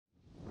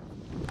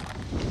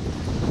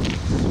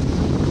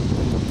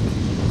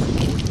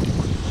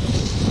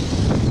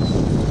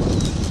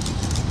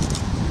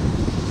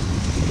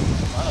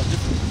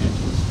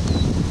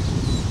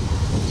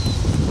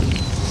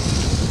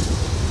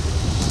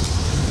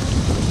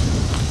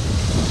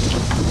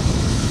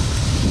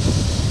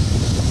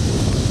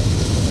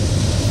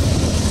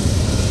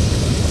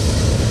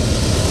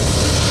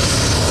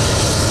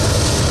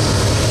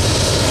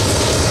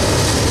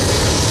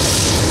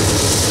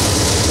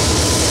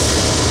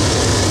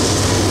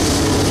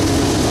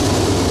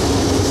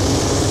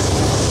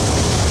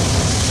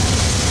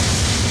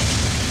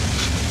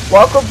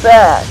Welcome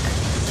back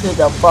to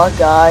the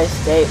Buckeye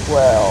State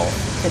Well.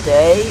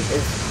 Today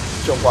is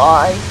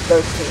July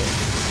 13th,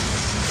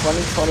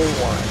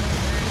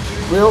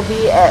 2021. We'll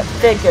be at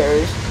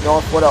Figures,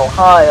 Northwood,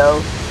 Ohio,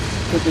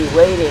 to be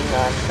waiting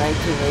on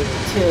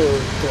 1982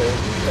 to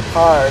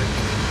depart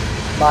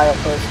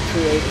Milepost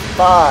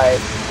 285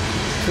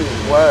 to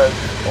work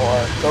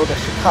or go to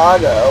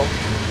Chicago.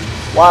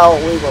 While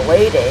we were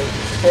waiting,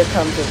 here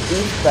comes an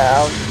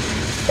eastbound.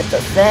 It's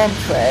a sand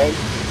train,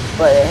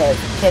 but it has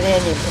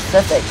Canadian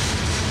Pacific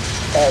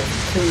as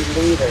two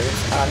leaders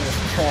on this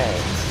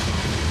train.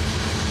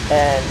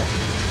 And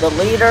the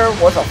leader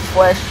was a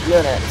fresh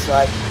unit, so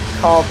I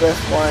called this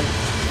one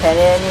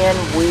Canadian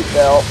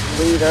We-Built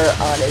Leader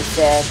on a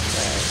Sand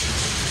Train.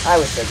 I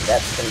would think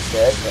that's pretty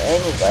good, but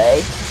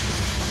anyway,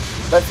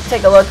 let's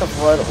take a look at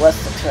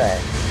what's the train.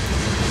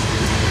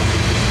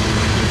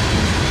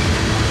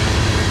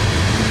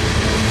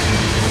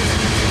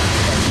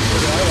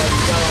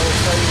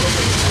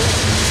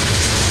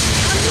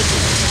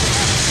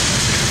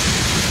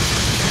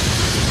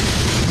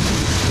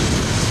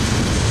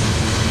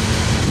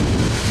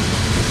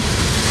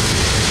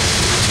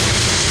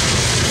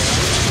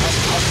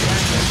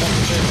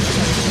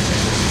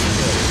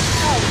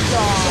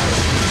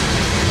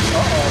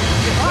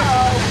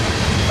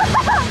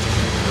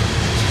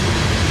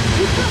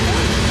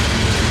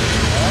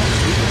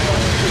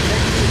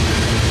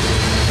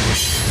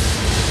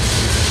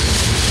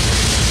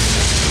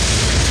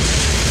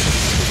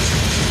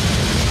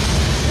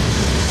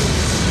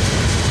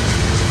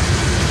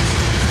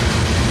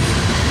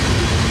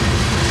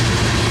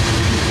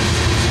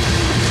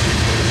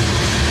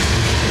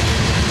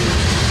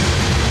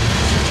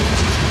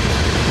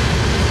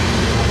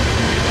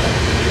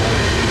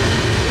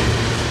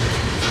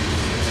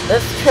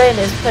 This train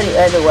is pretty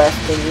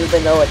interesting,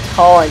 even though it's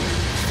hauling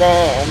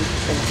sand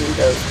into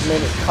those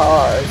mini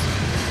cars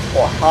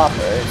or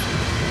hoppers.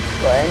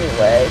 But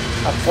anyway,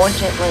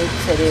 unfortunately,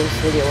 today's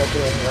video will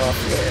be enough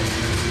here.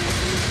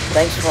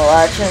 Thanks for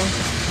watching.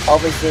 I'll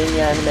be seeing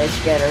you on the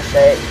Michigan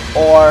State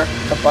or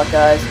the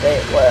Buckeye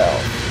State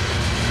Well.